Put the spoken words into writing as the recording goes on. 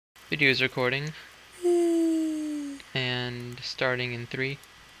Video is recording, and starting in 3,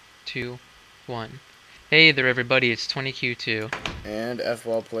 2, 1. Hey there everybody, it's 20Q2. And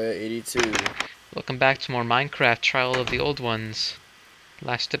FWallPlayer82. Welcome back to more Minecraft Trial of the Old Ones.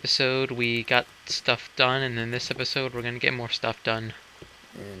 Last episode we got stuff done, and in this episode we're gonna get more stuff done.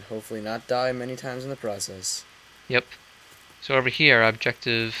 And hopefully not die many times in the process. Yep. So over here,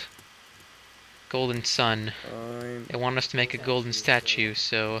 objective Golden Sun. They want us to make a golden statue,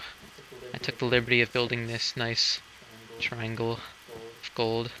 so I took the liberty of building this nice triangle of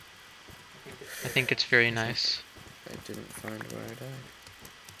gold. I think it's very nice. I didn't find where I died.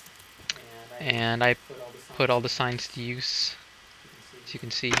 And I put all the signs to use, as you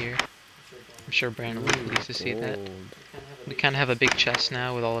can see here. I'm sure Brandon will be pleased to see that. We kind of have a big chest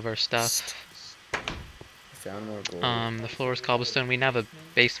now with all of our stuff. I found more gold. The floor is cobblestone. We now have a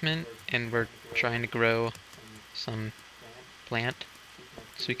basement, and we're trying to grow some plant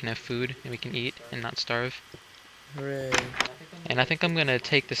so we can have food and we can eat and not starve. Hooray. And I think I'm gonna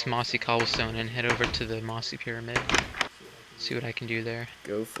take this mossy cobblestone and head over to the mossy pyramid. See what I can do there.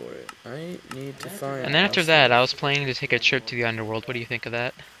 Go for it. I need to find... And then after that, I was planning to take a trip to the underworld. What do you think of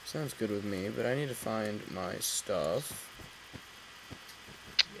that? Sounds good with me, but I need to find my stuff.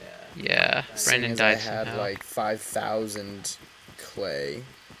 Yeah, Brandon died I had somehow. like 5,000 clay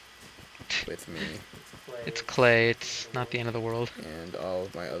with me. It's clay, it's not the end of the world. And all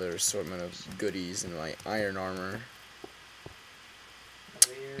of my other assortment of goodies and my iron armor.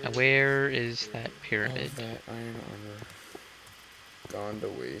 Now where is that All pyramid? of that iron armor gone to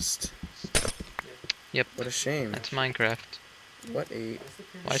waste. Yep, What a shame. that's Minecraft. What a...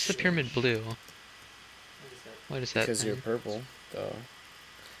 Why is the pyramid blue? What is that Because you're thing? purple, though.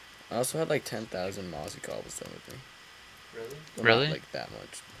 I also had like 10,000 mossy cobblestone with me. Well, Really? Not like that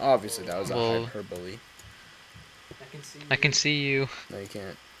much. Obviously, that was a Well, hyperbole. I can see you. No, you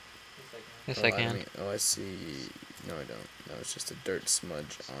can't. Yes, Oh, I can. I see. No, I don't. No, it's just a dirt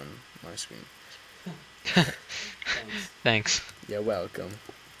smudge on my screen. Thanks. You're welcome.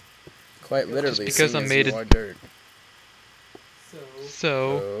 Quite literally, because seeing I as made you it- are dirt.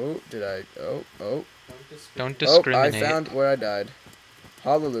 So, Oh, did I? Oh. don't Oh, I discriminate. found where I died.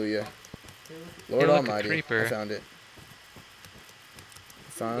 Hallelujah. Lord look, a Almighty, creeper. I found it.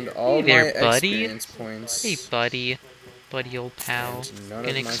 Found all there, my buddy. experience points. Hey, buddy. Buddy old pal. And none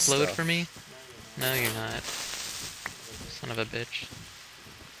Gonna of my explode stuff. for me? No, you're not. Son of a bitch.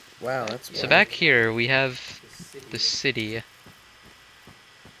 Wow, that's So wild. back here, we have the city,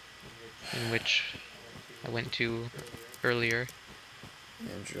 in which I went to earlier.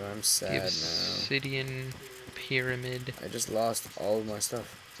 Andrew, I'm The sad now. obsidian pyramid. I just lost all of my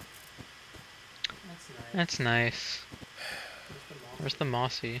stuff. That's nice. Where's the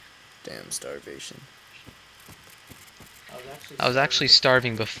mossy? Damn starvation. I was actually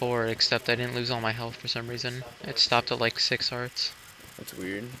starving before, except I didn't lose all my health for some reason. It stopped at like 6 hearts. That's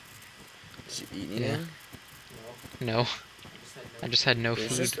weird. Did you eat Yeah. anything? No. I just had no There's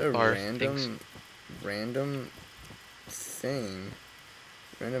food just a or things. random thing.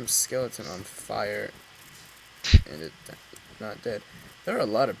 Random skeleton on fire. And it's not dead. There are a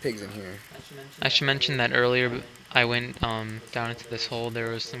lot of pigs in here. I should mention that earlier I went down into this hole. There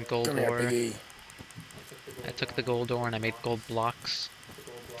was some gold Come here, ore. piggy. I took the gold ore and I made gold blocks.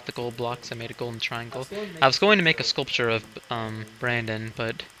 With the gold blocks I made a golden triangle. I was going to make a sculpture of Brandon,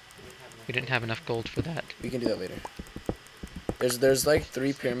 but we didn't have enough gold for that. We can do that later. There's like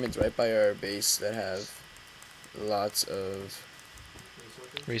 3 pyramids right by our base that have lots of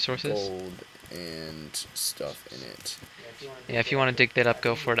Resources? gold and stuff in it. Yeah, if you want to dig that up,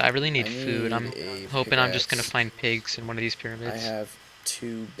 go for it. I really need I food. I'm need a hoping I'm just gonna pickaxe. find pigs in one of these I pyramids. have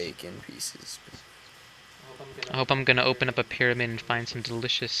 2 bacon pieces. I hope I'm gonna open up a pyramid and find some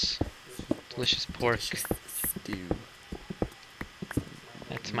delicious pork. Delicious stew.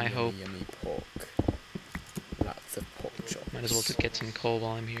 That's my Yummy, hope. Yummy pork. Lots of pork chops. Might as well just get some coal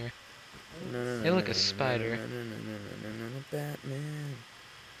while I'm here. No, Hey, look, a spider. No, Batman.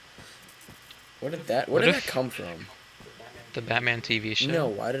 Where did that What if- come from? The Batman TV show. No,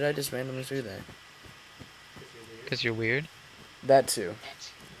 why did I just randomly do that? Because you're weird? That too.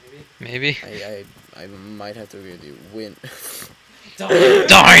 Maybe? I might have to agree with you. Win.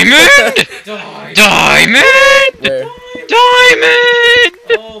 Diamond! Diamond! Where? Diamond!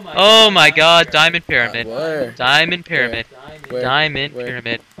 Oh my god, Diamond Pyramid. Where? Diamond Pyramid. Where? Diamond Where?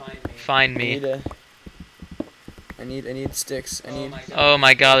 Pyramid. Find me. I need sticks. Oh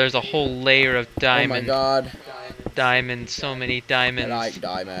my god, there's a whole layer of Oh my diamond. god. Diamonds, so many I diamonds. like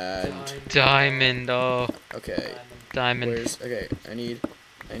diamond. Diamond, oh. Okay. Diamond. Okay, I need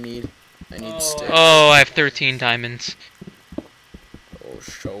sticks. Oh, I have 13 diamonds. Oh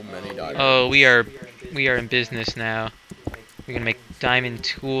so many diamonds. Oh, we are in business now. We're gonna make diamond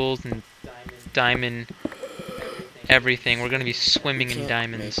tools and diamond everything. We're gonna be swimming in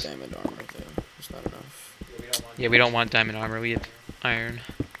diamonds. Make diamond armor though. There's not enough. Yeah, we don't want diamond armor. We have iron.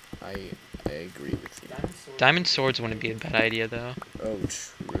 I agree with you. Diamond swords wouldn't be a bad idea though. Oh,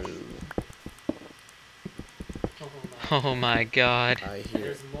 true. Oh my god. I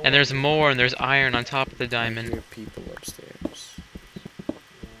hear. And there's more, and there's iron on top of the I diamond. hear people upstairs.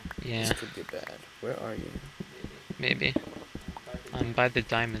 Yeah. This could get bad. Where are you? Maybe. I'm by the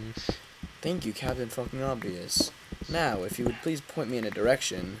diamonds. Thank you, Captain Fucking Obvious. Now, if you would please point me in a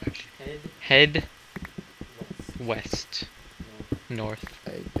direction. Head west. North.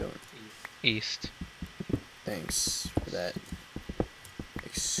 I don't. East. Thanks for that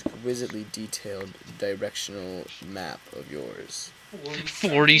exquisitely detailed directional map of yours.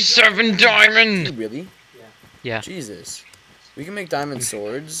 47 diamond! Really? Yeah. Jesus. We can make diamond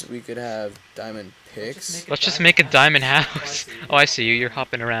swords. We could have diamond picks. Let's just make a diamond house. Oh, I see you. You're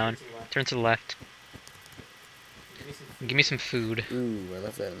hopping around. Turn to the left. Give me some food. Ooh, I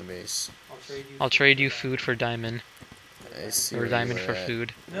left that in the base. I'll trade you food for diamond. I see. Or diamond for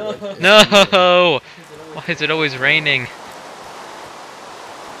food. No! No! Why is it always raining?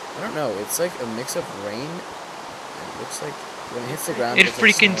 I don't know. It's like a mix of rain. It looks like when it hits the ground. It looks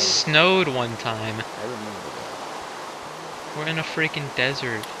like freaking snow. snowed one time. I remember that. We're in a freaking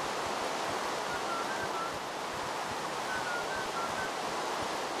desert.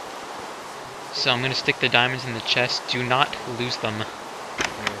 So I'm gonna stick the diamonds in the chest. Do not lose them.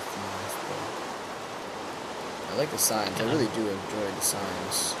 I like the signs. I really do enjoy the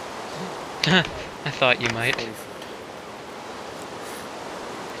signs. I thought you might.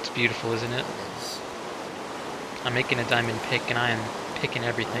 It's beautiful, isn't it? Yes. I'm making a diamond pick, and I am picking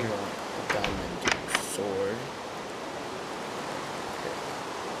everything. I want a diamond sword.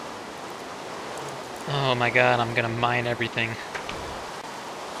 Oh my god, I'm gonna mine everything.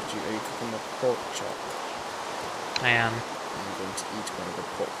 Are you cooking a pork chop? I am. I'm going to eat one of the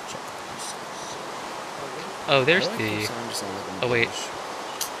pork chop pieces. Oh, there's I like the... sound just sound like I'm Oh, wait. British.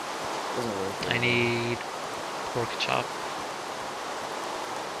 Doesn't work. I need pork chop.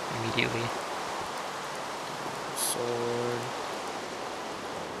 Immediately. Sword.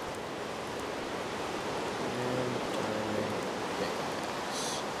 And diamond pickaxe.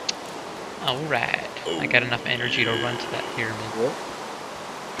 Alright. I got enough energy to run to that pyramid. What?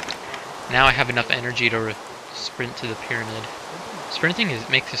 Now I have enough energy to sprint to the pyramid. Sprinting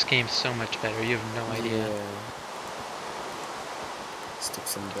makes this game so much better. You have no idea. Yeah. Stick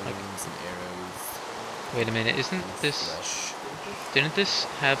some bones and arrows. Wait a minute, isn't and this... flesh. Didn't this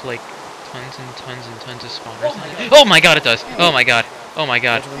have like tons and tons and tons of spawners? Oh my god, it does! Oh my god! Oh my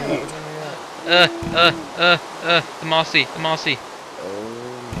god! Which one are you at? The mossy! The mossy! Oh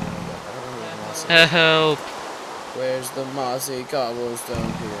my god, I don't remember the mossy. Help! Where's the mossy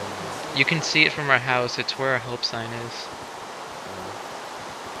cobblestone here? You can see it from our house. It's where our help sign is.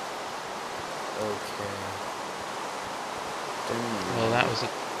 Okay. Well, that was a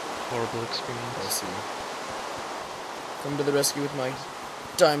horrible I experience. see. Come to the rescue with my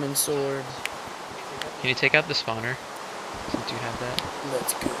diamond sword. Can you take out the spawner? Since you have that.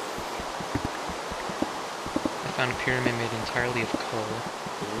 Let's go. I found a pyramid made entirely of coal.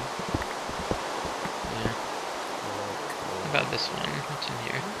 Yeah. What about this one? What's in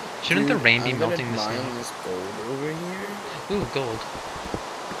here? Shouldn't the rain be melting the snow? I'm gonna mine this gold over here. Ooh, gold.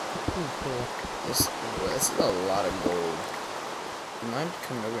 Ooh, cool. This is a lot of gold. You mind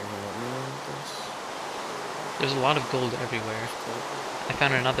coming over and help me with this? There's a lot of gold everywhere. I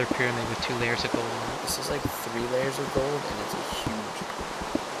found another pyramid with 2 layers of gold on it. This is like 3 layers of gold, and it's a huge.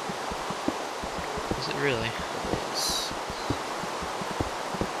 Is it really? It is.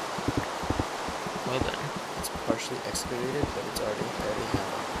 Well then. It's partially excavated, but it's already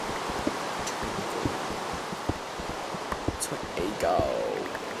have That's what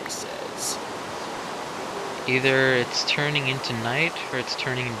he says. Either it's turning into night or it's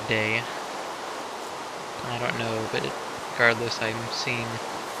turning into day. I don't know, but regardless, I'm seeing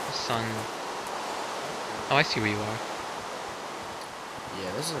the sun. Oh, I see where you are.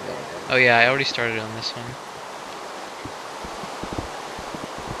 Yeah, this is a lot of gold. Oh yeah, I already started on this one.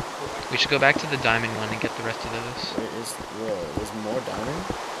 We should go back to the diamond one and get the rest of those. Whoa, there's more diamond?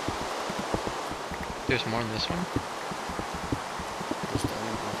 There's more in this one? There's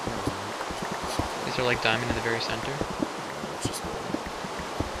diamond. Is there like diamond in the very center? No, it's just gold.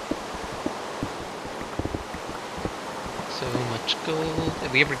 So much gold.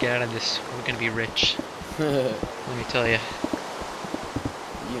 If we ever get out of this, we're gonna be rich. Let me tell you.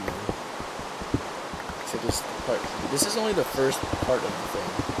 You know. 50 this part. This is only the first part of the thing.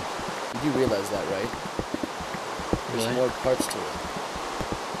 You do realize that, right? There's Really? more parts to it.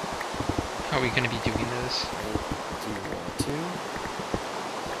 How are we going to be doing this? Do you want to?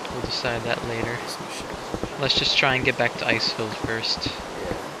 We'll decide that later. Some shit. Let's just try and get back to Icefield first.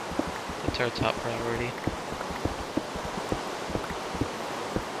 Yeah. That's our top priority.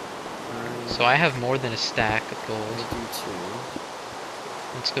 So I have more than a stack of I gold. do too.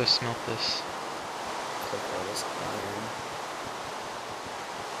 Let's go smelt this. Click all this iron.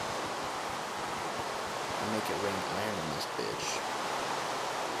 I'll make it rain iron on this bitch.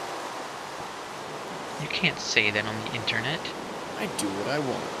 You can't say that on the internet. I do what I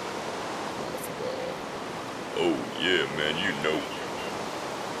want. Oh yeah, man, you know.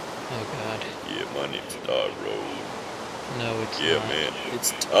 Oh god. Yeah, my name's Tyrone. No, it's Yeah, not. man,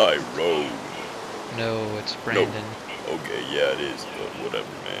 it's Tyrone. No, it's Brandon. Okay, yeah, it is, but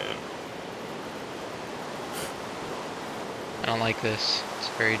whatever, man. I don't like this. It's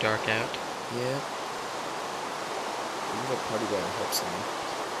very dark out. Yeah. You a party guy and help someone.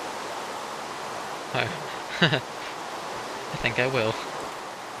 I think I will.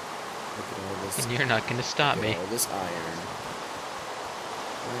 Look at all this. And you're not gonna stop Look at me. all this iron.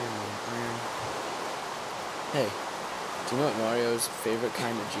 Iron. Hey, do you know what Mario's favorite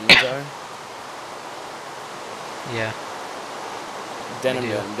kind of jeans are? Yeah. Denim, I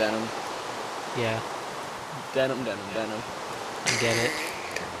do. denim, denim. Yeah. Denim, denim, denim. I get it.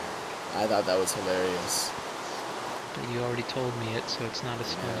 I thought that was hilarious. But you already told me it, so it's not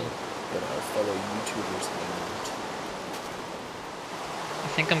as funny. But our fellow YouTubers may not. I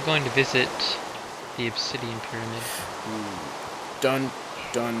think I'm going to visit the Obsidian Pyramid. Ooh. Dun,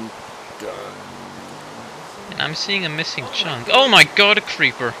 dun, dun. And I'm seeing a missing chunk. Oh my god, a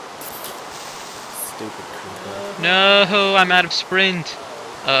creeper! Stupid creeper. No, I'm out of sprint!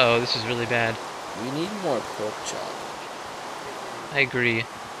 Uh-oh, this is really bad. We need more pork chop. I agree.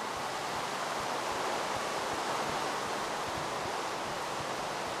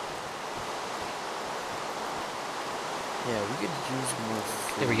 Yeah, we could use more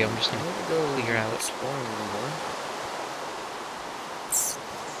food. There we go, I'm just gonna clear out. Exploring anymore.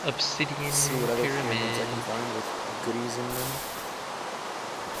 Obsidian See what other pyramids I Pyramid. can find with goodies in them.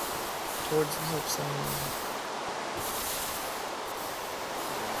 Towards the hope zone.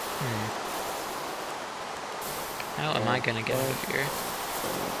 How am I gonna get out of here?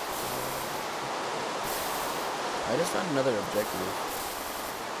 I just found another objective.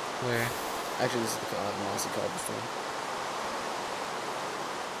 Where? Actually, this is the mossy cobblestone.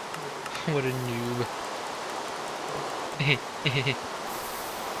 What a noob.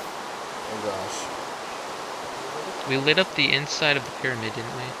 Oh gosh. We lit up the inside of the pyramid,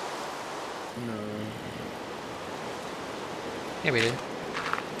 didn't we? No. Yeah, we did.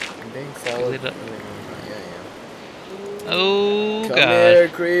 I'm being followed. lit up. Oh, wait, no, yeah. Oh Come god. here,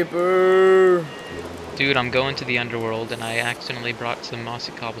 creeper! Dude, I'm going to the underworld and I accidentally brought some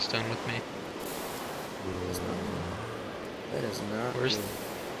mossy cobblestone with me. That is not Where's good.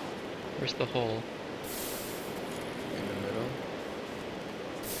 Where's the hole? In the middle.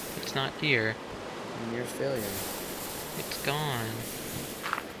 It's not here. Near failure. It's gone.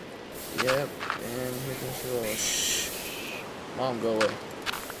 Yep, and here comes the roll. Shh. Mom, go away.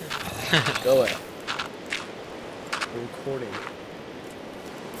 Go away. We're recording.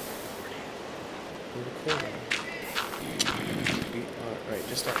 We're recording. Alright,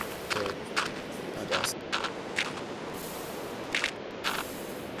 just stop. Good. That's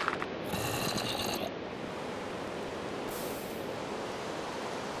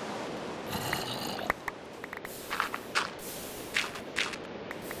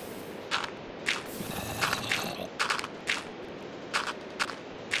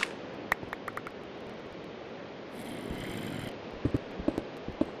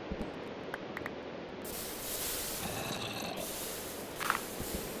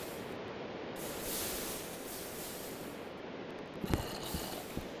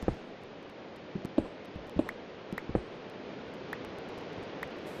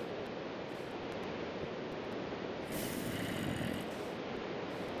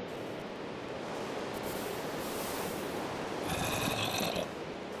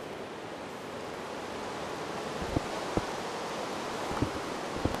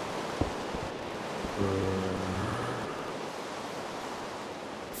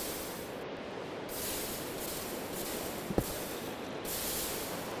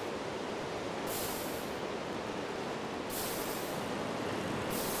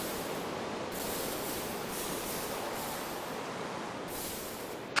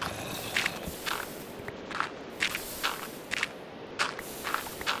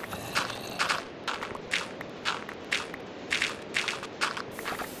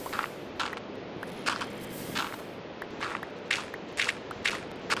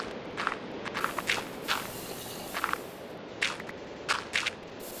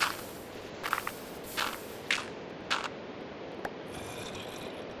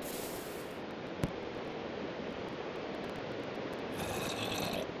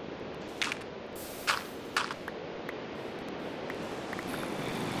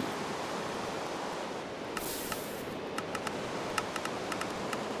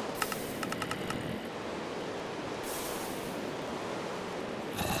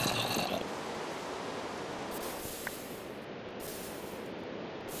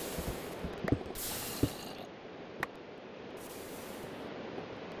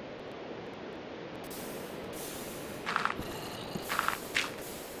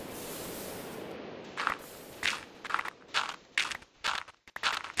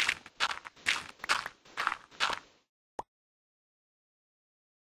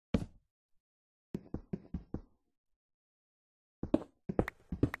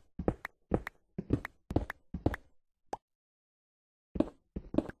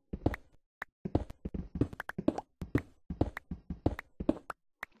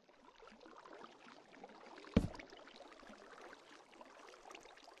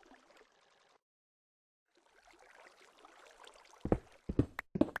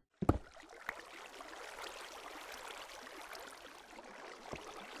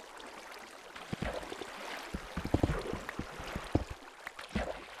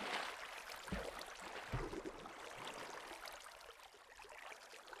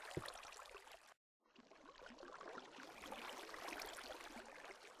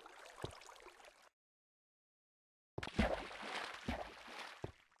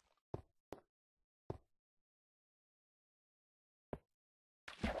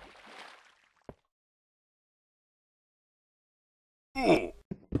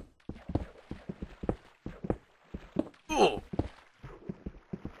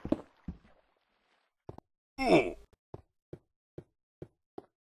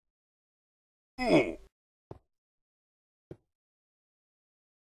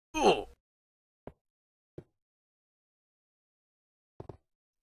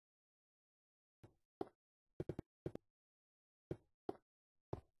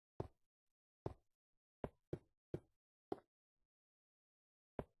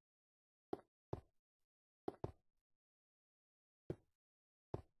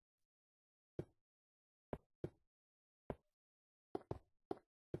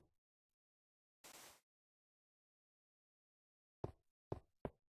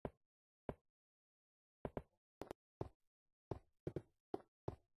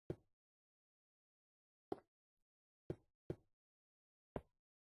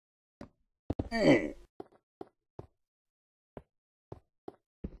Oh.